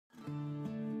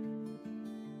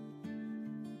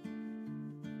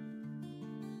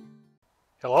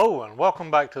Hello and welcome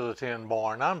back to the Tin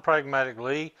Barn. I'm Pragmatic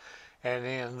Lee, and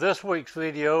in this week's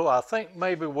video I think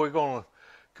maybe we're going to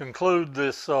conclude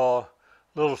this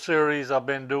little series I've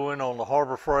been doing on the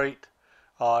Harbor Freight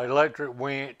electric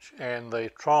winch and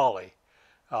the trolley.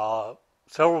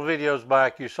 Several videos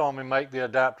back you saw me make the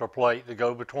adapter plate to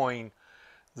go between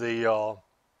the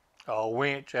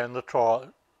winch and the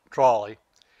trolley,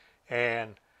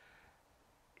 and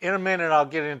in a minute I'll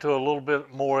get into a little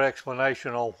bit more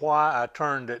explanation on why I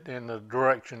turned it in the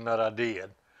direction that I did.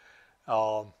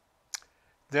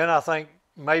 Then I think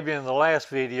maybe in the last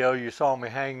video you saw me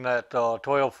hang that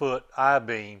 12-foot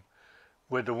I-beam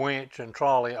with the winch and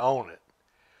trolley on it.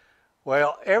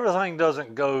 Well, everything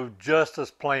doesn't go just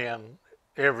as planned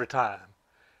every time.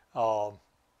 I'll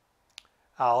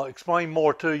explain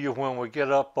more to you when we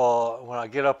get up when I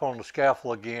get up on the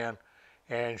scaffold again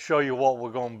and show you what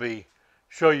we're going to be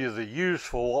show you the use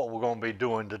for what we're going to be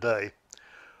doing today.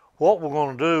 What we're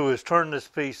going to do is turn this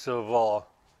piece of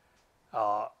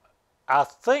I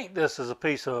think this is a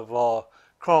piece of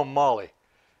chrome moly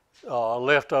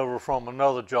left over from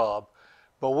another job,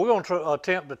 but we're going to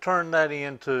attempt to turn that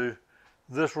into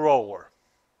this roller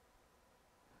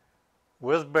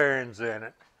with bearings in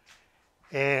it,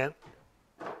 and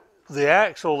the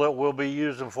axle that we'll be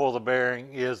using for the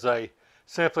bearing is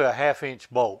simply a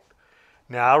 1/2-inch bolt.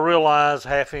 Now I realize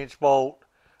 1/2-inch bolt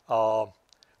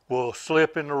will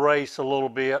slip in the race a little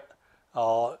bit.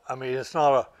 I mean, it's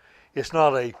not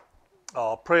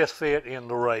a press fit in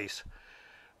the race,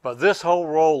 but this whole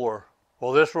roller,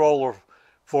 well, this roller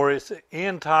for its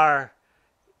entire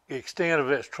extent of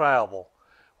its travel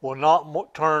will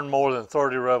not turn more than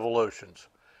 30 revolutions,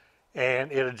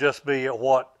 and it'll just be at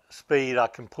what speed I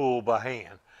can pull by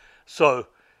hand. So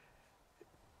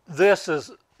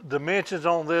dimensions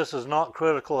on this is not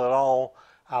critical at all.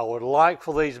 I would like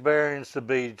for these bearings to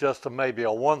be just maybe a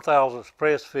 1/1000th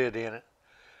press fit in it,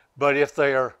 but if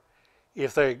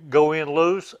they go in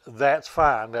loose, that's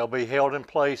fine. They'll be held in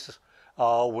place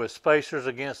with spacers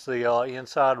against the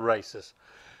inside races.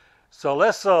 So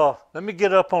let me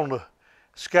get up on the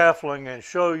scaffolding and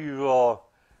show you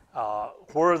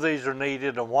where these are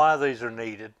needed and why these are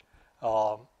needed.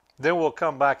 Then we'll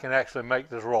come back and actually make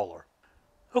this roller.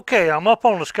 Okay, I'm up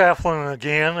on the scaffolding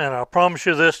again, and I promise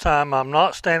you this time I'm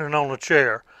not standing on a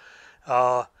chair.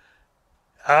 I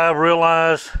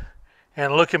realize,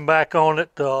 and looking back on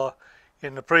it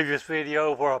in the previous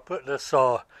video where I put this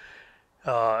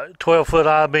 12-foot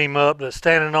I-beam up, that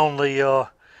standing on the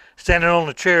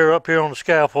chair up here on the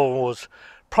scaffold was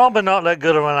probably not that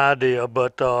good of an idea,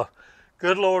 but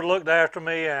good Lord looked after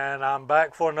me, and I'm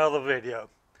back for another video.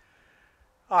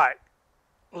 All right.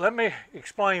 Let me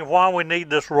explain why we need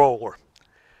this roller.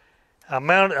 I've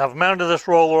mounted this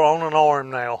roller on an arm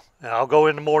now, and I'll go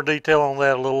into more detail on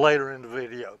that a little later in the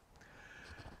video.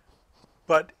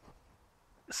 But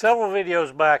several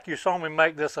videos back, you saw me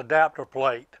make this adapter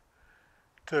plate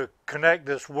to connect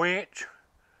this winch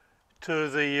to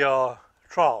the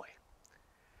trolley.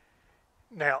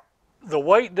 Now, the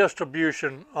weight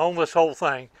distribution on this whole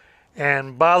thing,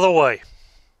 and by the way,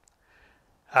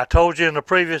 I told you in the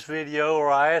previous video, or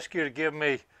I asked you to give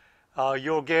me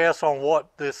your guess on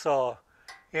what this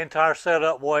entire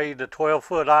setup weighed: the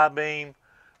 12-foot I-beam,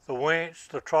 the winch,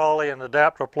 the trolley, and the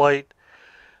adapter plate.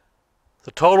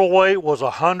 The total weight was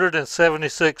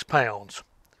 176 pounds.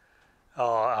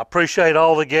 I appreciate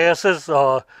all the guesses.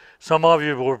 Some of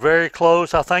you were very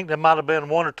close. I think there might have been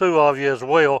one or two of you as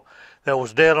well that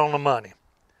was dead on the money.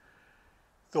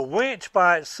 The winch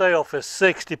by itself is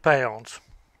 60 pounds.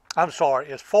 I'm sorry,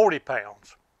 it's 40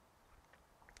 pounds.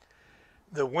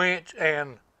 The winch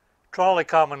and trolley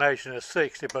combination is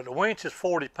 60, but the winch is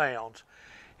 40 pounds.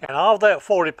 And of that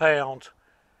 40 pounds,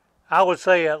 I would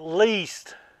say at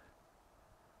least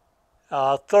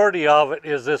 30 of it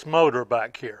is this motor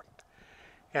back here.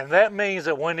 And that means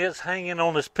that when it's hanging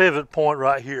on this pivot point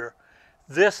right here,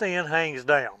 this end hangs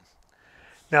down.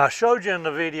 Now I showed you in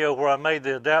the video where I made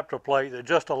the adapter plate that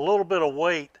just a little bit of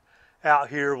weight out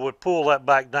here would pull that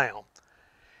back down,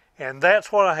 and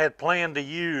that's what I had planned to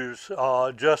use,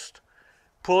 just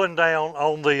pulling down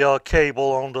on the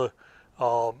cable on the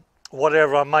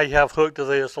whatever I may have hooked to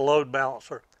this, a load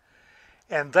balancer,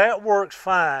 and that works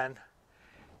fine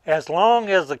as long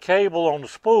as the cable on the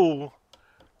spool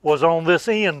was on this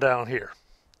end down here.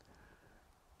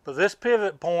 But this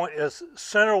pivot point is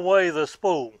center away the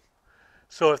spool,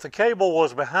 so if the cable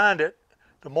was behind it,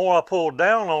 the more I pulled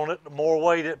down on it, the more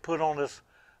weight it put on this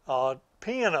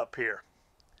pin up here.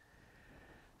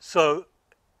 So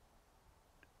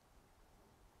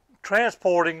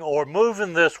transporting or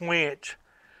moving this winch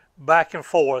back and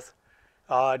forth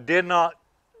did not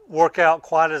work out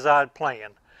quite as I'd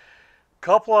planned. A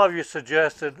couple of you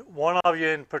suggested, one of you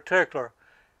in particular,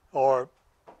 or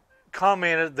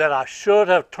commented that I should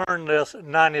have turned this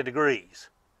 90 degrees.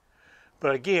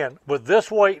 But again, with this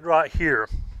weight right here,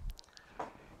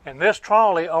 and this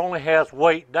trolley only has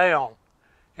weight down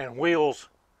and wheels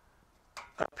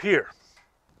up here,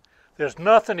 there's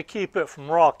nothing to keep it from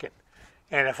rocking.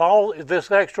 And if all this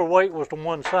extra weight was to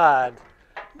one side,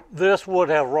 this would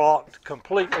have rocked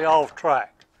completely off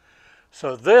track.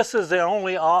 So this is the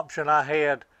only option I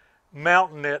had,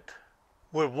 mounting it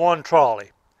with one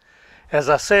trolley. As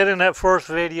I said in that first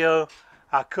video,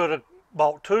 I could have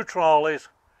bought two trolleys,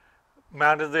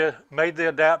 made the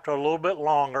adapter a little bit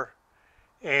longer,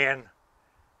 and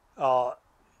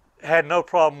had no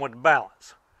problem with the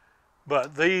balance.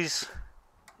 But these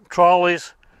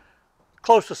trolleys,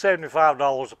 close to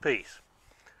 $75 a piece.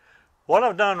 What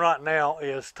I've done right now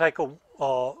is take a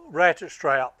ratchet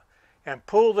strap and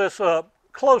pull this up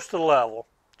close to the level,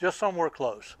 just somewhere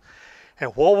close.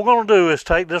 And what we're going to do is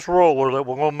take this roller that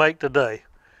we're going to make today,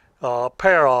 a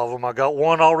pair of them. I got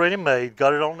one already made,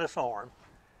 got it on this arm.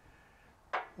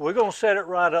 We're going to set it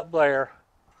right up there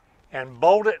and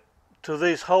bolt it to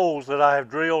these holes that I have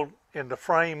drilled in the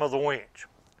frame of the winch.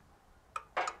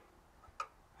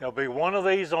 There'll be one of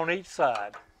these on each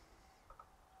side.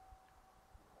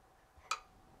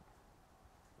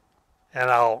 And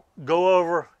I'll go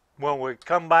over when we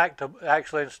come back to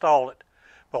actually install it.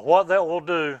 But what that will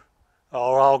do,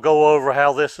 or I'll go over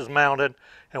how this is mounted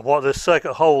and what this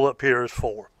second hole up here is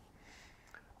for.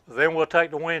 Then we'll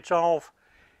take the winch off,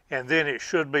 and then it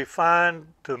should be fine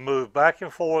to move back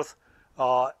and forth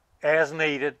as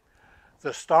needed.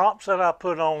 The stops that I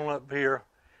put on up here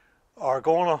are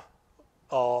going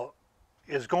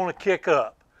to kick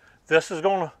up. This is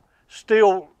going to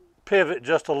still pivot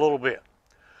just a little bit.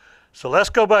 So let's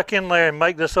go back in there and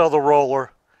make this other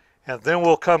roller, and then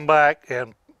we'll come back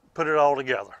and put it all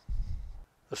together.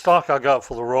 The stock I got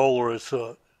for the roller is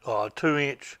a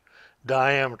 2-inch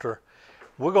diameter.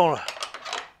 We're going to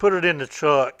put it in the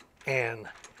chuck and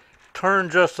turn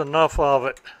just enough of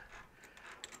it,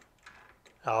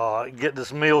 get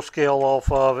this mill scale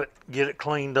off of it, get it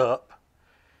cleaned up.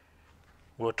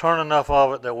 We'll turn enough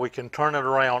of it that we can turn it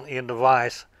around in the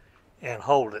vise and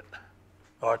hold it,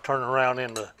 or turn it around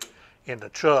in the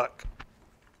chuck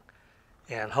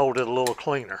and hold it a little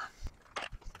cleaner.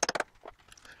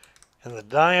 And the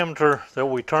diameter that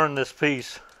we turn this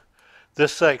piece,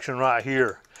 this section right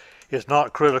here, is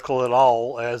not critical at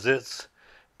all, as it's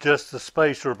just the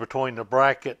spacer between the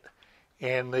bracket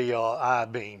and the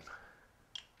I-beam.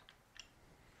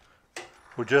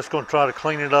 We're just going to try to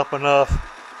clean it up enough,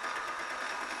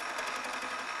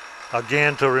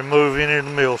 again, to remove any of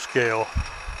the mill scale.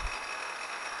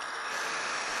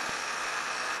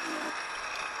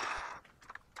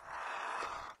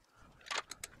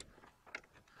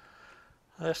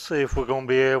 Let's see if we're going to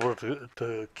be able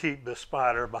to keep the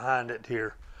spider behind it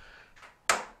here.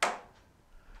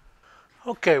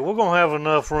 Okay, we're going to have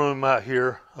enough room out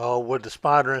here with the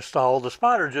spider installed. The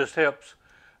spider just helps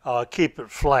keep it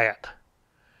flat,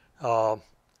 have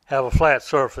a flat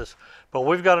surface. But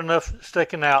we've got enough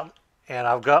sticking out, and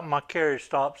I've got my carriage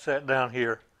stop set down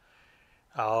here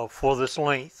for this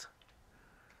length.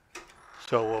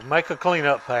 So we'll make a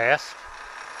cleanup pass.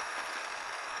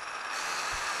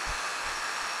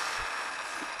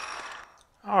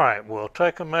 All right, we'll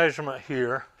take a measurement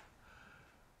here.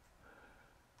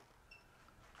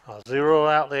 I'll zero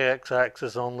out the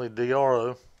x-axis on the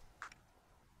DRO.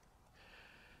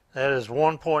 That is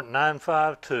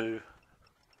 1.952.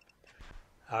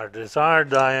 Our desired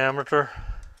diameter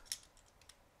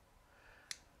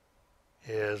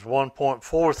is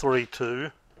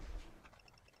 1.432.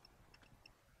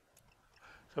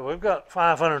 So we've got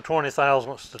 520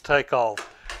 thousandths to take off.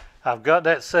 I've got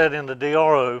that set in the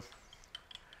DRO.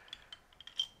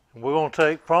 We're going to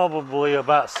take probably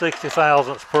about 60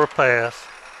 thousandths per pass.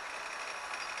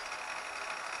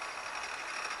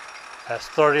 That's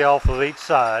 30 off of each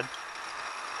side.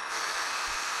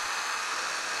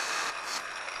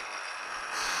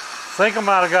 I think I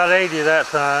might have got 80 that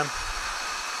time,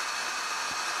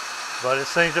 but it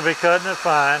seems to be cutting it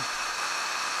fine.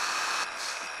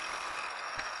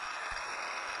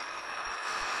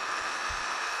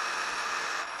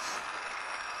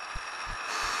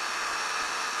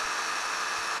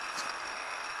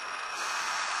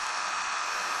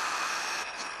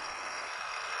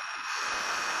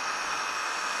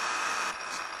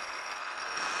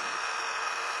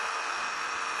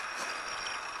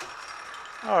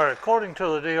 Alright, according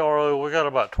to the DRO, we got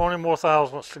about 20 more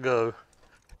thousandths to go.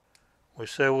 We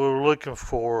said we were looking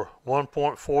for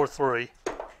 1.43.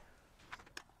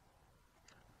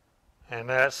 and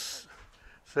that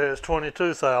says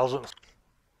 22 thousandths.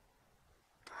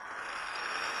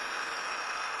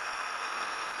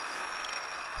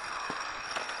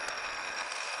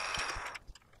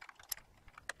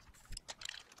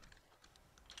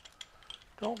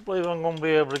 Don't believe I'm going to be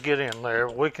able to get in there.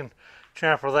 We can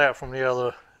chamfer that from the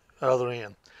other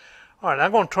end. All right,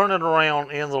 I'm going to turn it around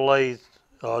in the lathe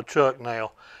chuck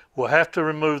now. We'll have to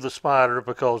remove the spider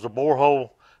because the bore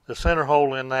hole, the center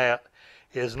hole in that,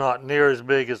 is not near as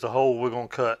big as the hole we're going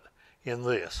to cut in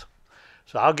this.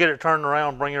 So I'll get it turned around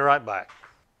and bring it right back.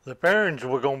 The bearings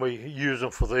we're going to be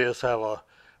using for this have a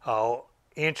 1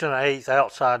 1/8 inch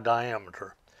outside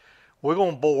diameter. We're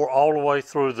going to bore all the way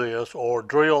through this, or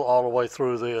drill all the way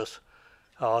through this,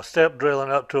 step drilling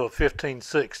up to a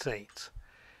 15/16.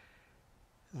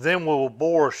 Then we will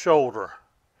bore a shoulder.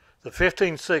 The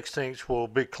 15/16 will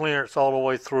be clearance all the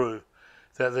way through,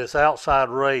 that this outside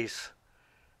race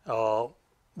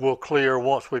will clear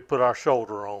once we put our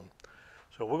shoulder on.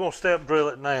 So we're going to step drill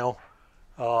it now.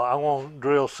 I want to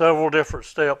drill several different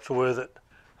steps with it.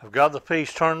 I've got the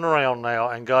piece turned around now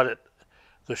and got it,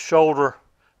 the shoulder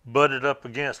butted up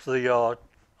against the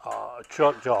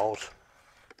chuck jaws.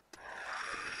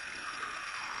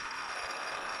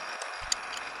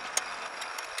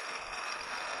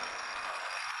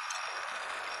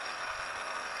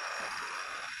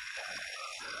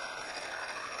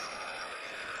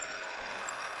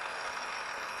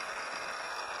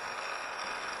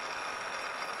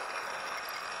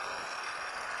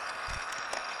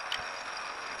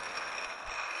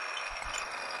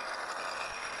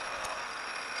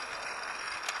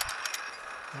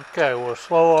 Okay, we'll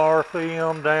slow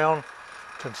RPM down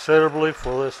considerably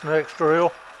for this next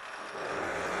drill.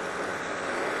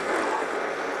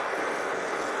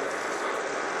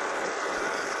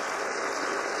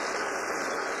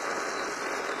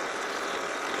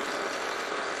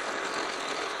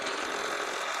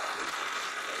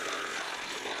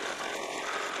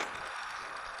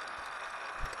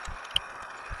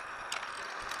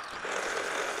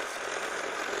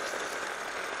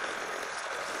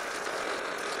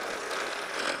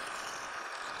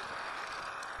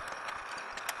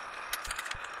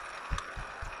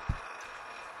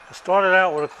 I started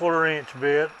out with a 1/4 inch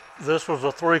bit. This was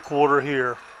a 3/4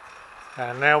 here,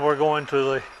 and now we're going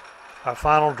to our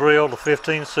final drill, the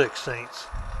 15/16.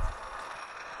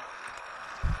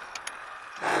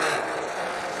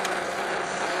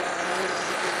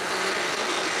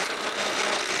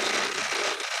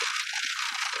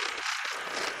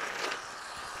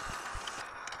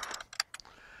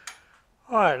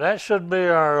 All right, that should be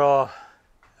our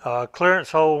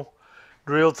clearance hole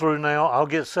drilled through now. I'll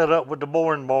get set up with the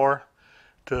boring bar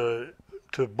to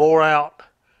bore out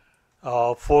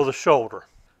for the shoulder.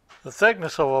 The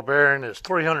thickness of a bearing is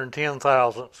 310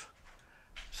 thousandths.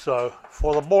 So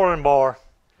for the boring bar,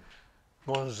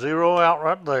 I'm going to zero out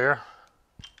right there.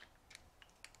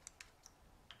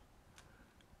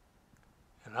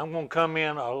 And I'm going to come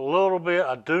in a little bit.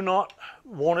 I do not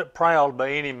want it proud by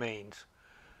any means.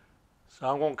 So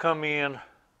I'm going to come in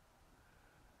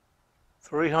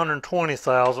 320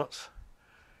 thousandths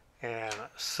and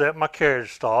set my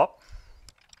carriage stop.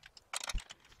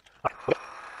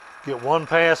 Get one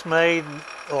pass made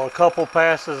or a couple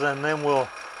passes, and then we'll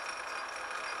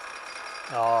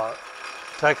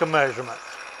take a measurement.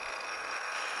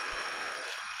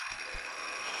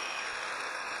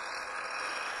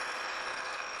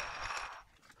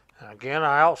 And again,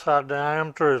 our outside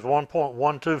diameter is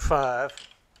 1.125.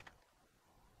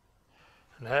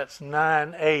 And that's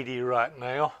 980 right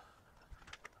now.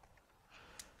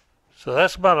 So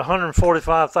that's about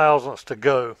 145 thousandths to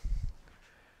go.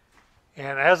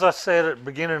 And as I said at the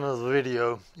beginning of the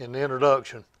video in the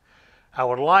introduction, I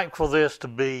would like for this to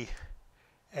be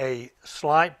a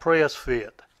slight press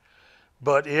fit.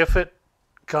 But if it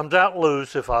comes out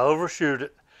loose, if I overshoot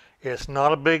it, it's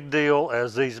not a big deal,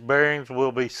 as these bearings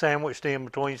will be sandwiched in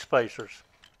between spacers.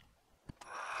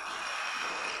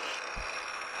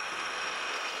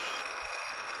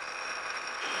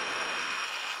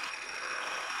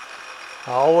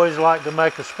 I always like to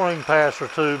make a spring pass or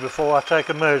two before I take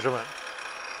a measurement.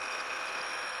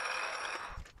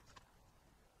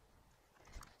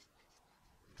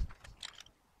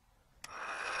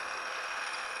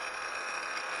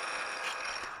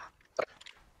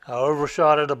 I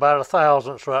overshot it about 1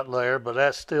 thousandths right there, but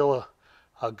that's still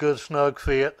a good snug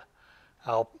fit.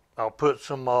 I'll put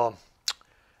some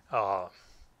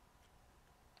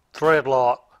thread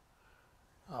lock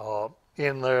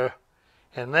in there,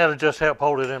 and that'll just help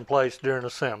hold it in place during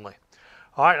assembly.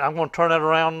 All right, I'm going to turn it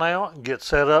around now and get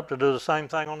set up to do the same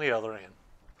thing on the other end.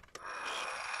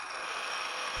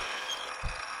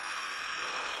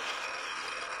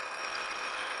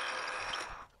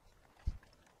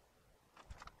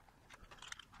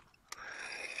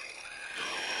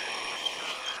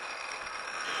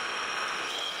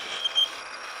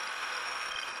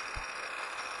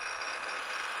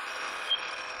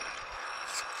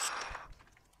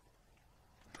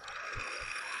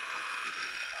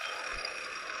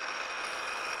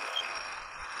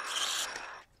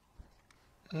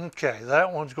 Okay,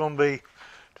 that one's going to be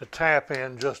to tap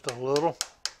in just a little.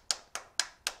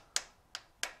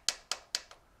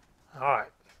 All right,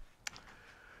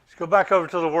 let's go back over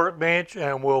to the workbench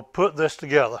and we'll put this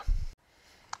together.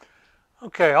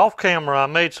 Okay, off camera I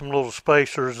made some little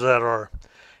spacers that are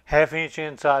 1/2 inch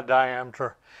inside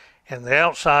diameter, and the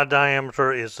outside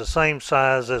diameter is the same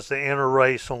size as the inner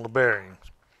race on the bearings.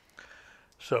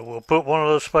 So we'll put one of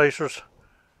those spacers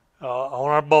on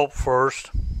our bolt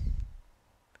first.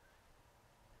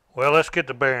 Well, let's get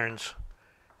the bearings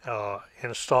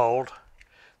installed.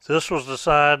 This was the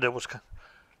side that was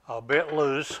a bit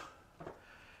loose,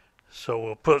 so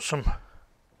we'll put some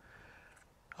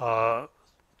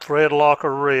thread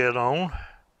locker red on.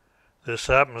 This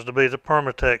happens to be the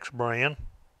Permatex brand.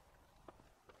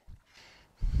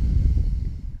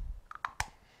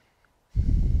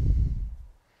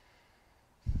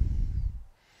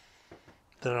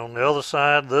 Then on the other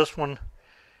side, this one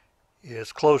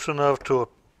is close enough to a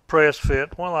press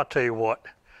fit. Well, I'll tell you what,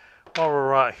 while we're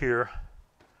right here,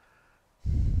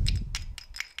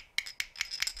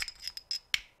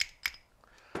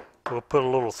 we'll put a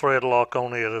little thread lock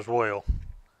on it as well.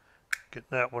 Get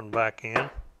that one back in.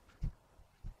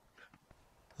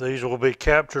 These will be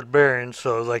captured bearings,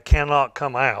 so they cannot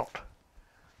come out.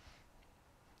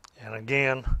 And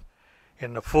again,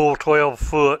 in the full 12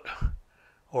 foot,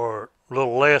 or a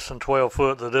little less than 12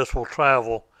 foot that this will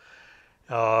travel,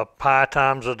 pi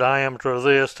times the diameter of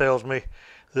this tells me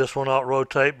this will not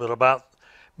rotate, but about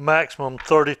maximum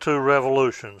 32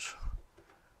 revolutions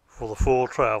for the full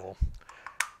travel.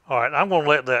 All right, I'm going to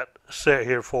let that sit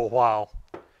here for a while,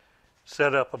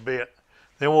 set up a bit.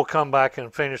 Then we'll come back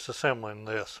and finish assembling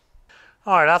this.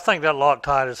 All right, I think that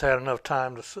Loctite has had enough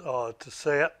time to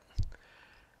set.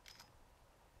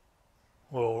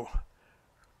 We'll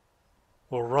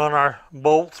run our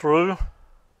bolt through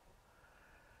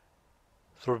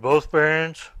both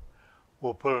bearings.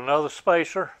 We'll put another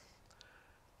spacer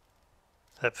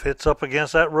that fits up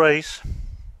against that race.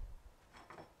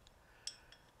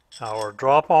 Our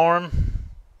drop arm,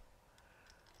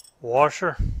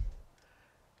 washer,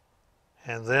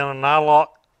 and then a nylock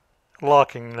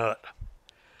locking nut.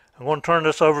 I'm going to turn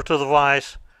this over to the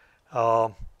vise,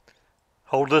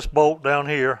 hold this bolt down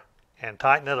here, and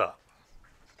tighten it up.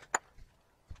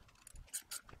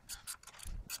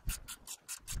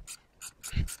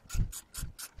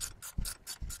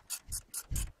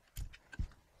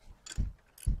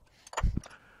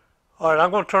 All right,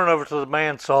 I'm going to turn over to the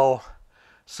bandsaw,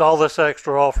 saw this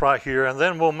extra off right here, and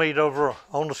then we'll meet over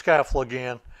on the scaffold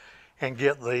again and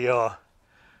get the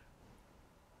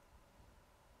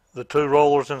 2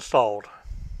 rollers installed.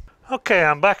 Okay,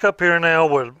 I'm back up here now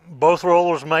with both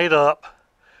rollers made up.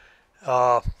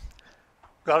 Got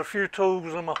a few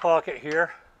tools in my pocket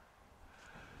here.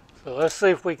 So let's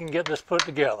see if we can get this put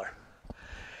together.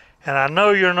 And I know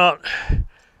you're not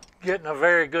getting a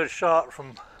very good shot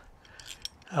from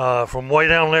way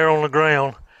down there on the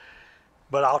ground,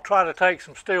 but I'll try to take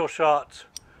some still shots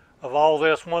of all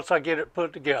this once I get it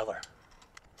put together.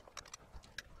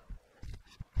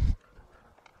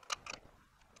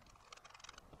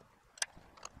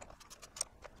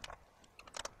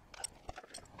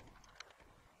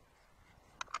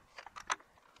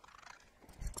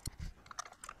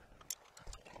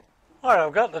 All right,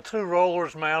 I've got the 2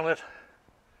 rollers mounted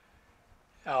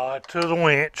to the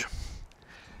winch.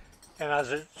 And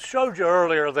as it showed you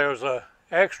earlier, there's an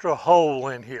extra hole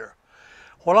in here.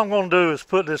 What I'm going to do is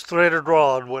put this threaded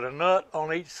rod with a nut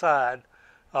on each side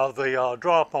of the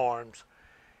drop arms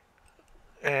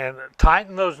and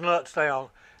tighten those nuts down.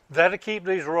 That'll keep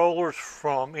these rollers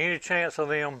from any chance of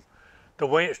them, the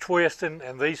winch twisting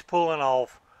and these pulling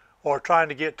off, or trying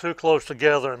to get too close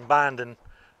together and binding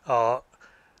on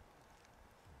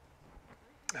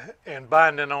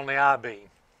the I-beam.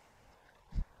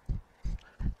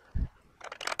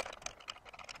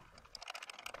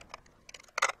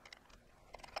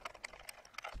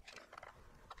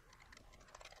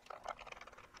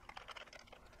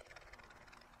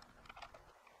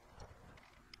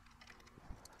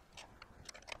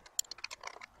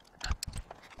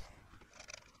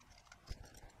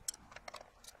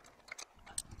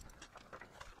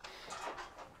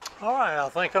 All right, I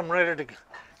think I'm ready to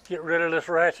get rid of this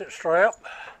ratchet strap.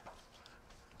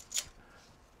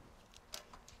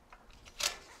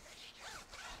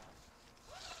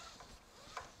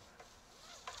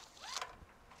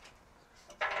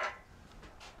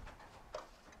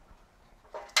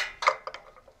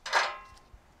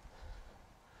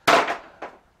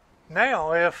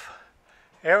 Now, if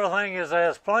everything is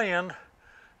as planned,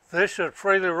 this should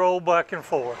freely roll back and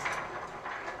forth.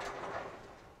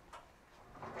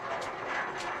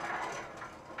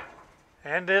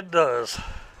 And it does.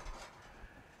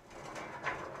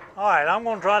 Alright, I'm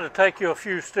going to try to take you a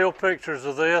few still pictures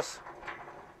of this,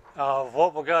 of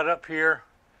what we got up here,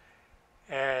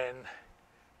 and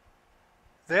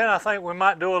then I think we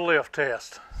might do a lift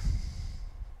test.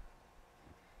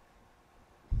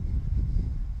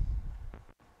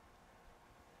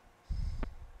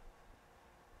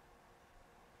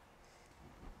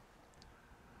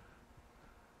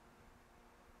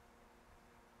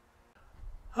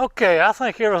 Okay, I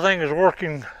think everything is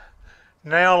working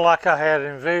now like I had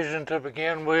envisioned to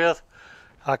begin with.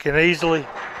 I can easily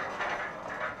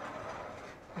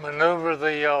maneuver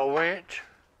the winch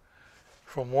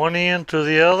from one end to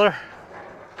the other.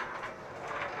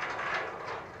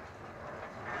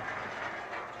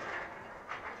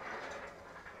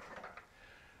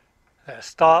 That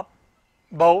stop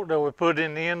bolt that we put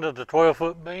in the end of the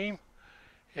 12-foot beam,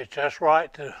 it's just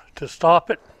right to stop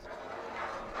it.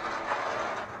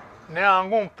 Now I'm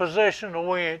going to position the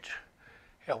winch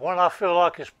at what I feel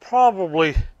like is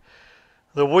probably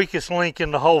the weakest link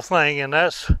in the whole thing, and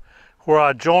that's where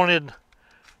I joined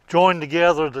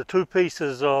together the two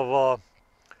pieces of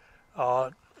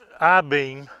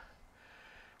I-beam.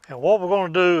 And what we're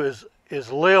going to do is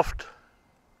lift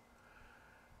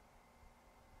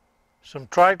some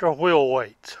tractor wheel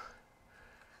weights.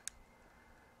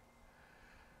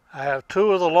 I have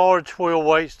two of the large wheel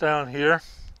weights down here.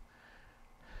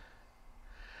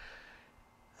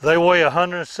 They weigh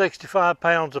 165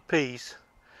 pounds apiece.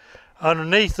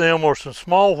 Underneath them are some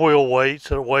small wheel weights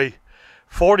that weigh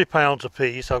 40 pounds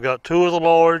apiece. I've got two of the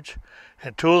large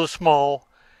and two of the small,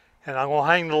 and I'm going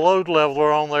to hang the load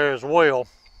leveler on there as well.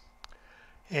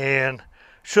 And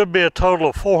should be a total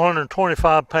of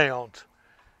 425 pounds,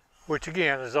 which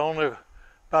again is only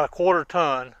about a quarter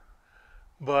ton,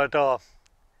 but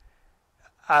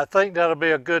I think that'll be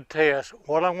a good test.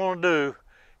 What I'm going to do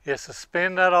is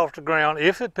suspend that off the ground.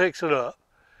 If it picks it up,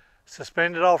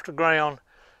 suspend it off the ground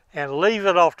and leave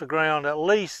it off the ground at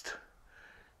least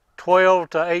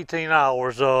 12 to 18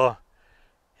 hours.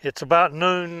 It's about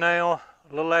noon now,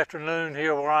 a little after noon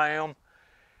here where I am.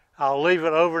 I'll leave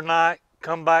it overnight,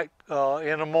 come back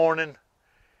in the morning,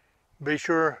 be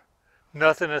sure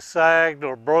nothing is sagged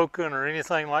or broken or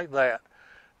anything like that.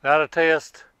 That'll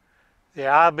test the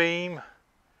I-beam,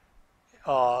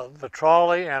 the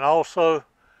trolley, and also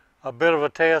a bit of a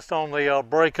test on the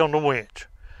brake on the winch.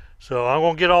 So I'm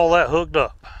going to get all that hooked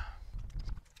up.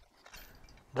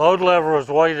 Load lever is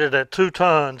weighted at 2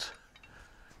 tons,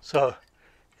 so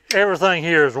everything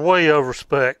here is way over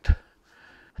spec.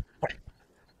 Let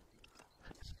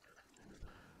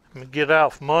me get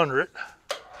out from under it.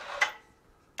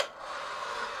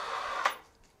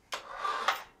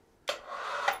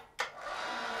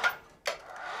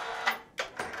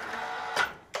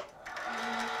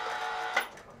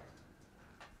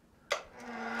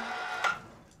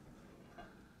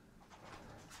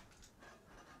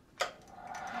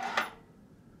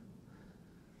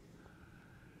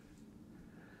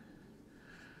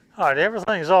 All right,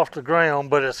 everything's off the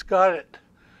ground, but it's got it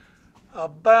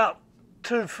about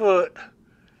 2 foot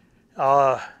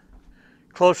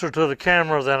closer to the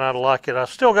camera than I'd like it. I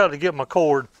still got to get my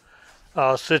cord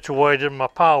situated, my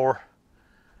power.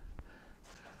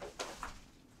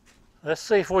 Let's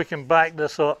see if we can back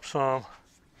this up some.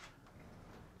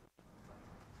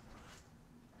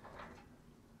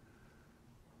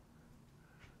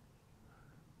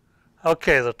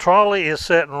 Okay, the trolley is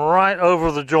sitting right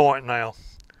over the joint now.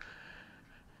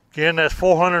 Again, that's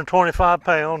 425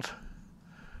 pounds,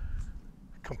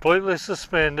 completely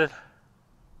suspended.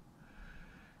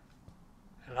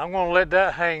 And I'm going to let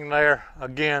that hang there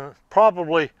again,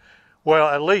 probably, well,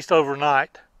 at least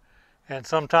overnight, and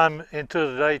sometime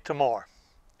into the day tomorrow.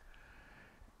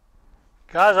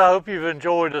 Guys, I hope you've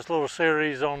enjoyed this little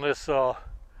series on this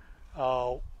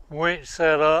winch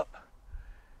setup.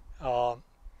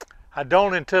 I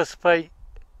don't anticipate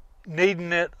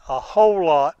needing it a whole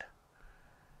lot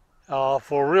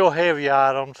for real heavy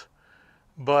items,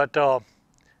 but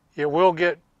it will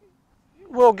get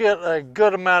a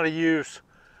good amount of use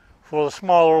for the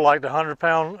smaller, like the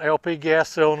 100-pound LP gas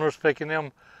cylinders, picking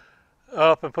them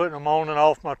up and putting them on and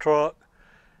off my truck,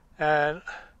 and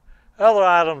other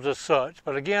items as such.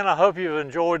 But again, I hope you've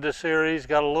enjoyed this series,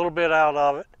 got a little bit out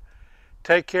of it.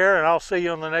 Take care, and I'll see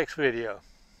you on the next video.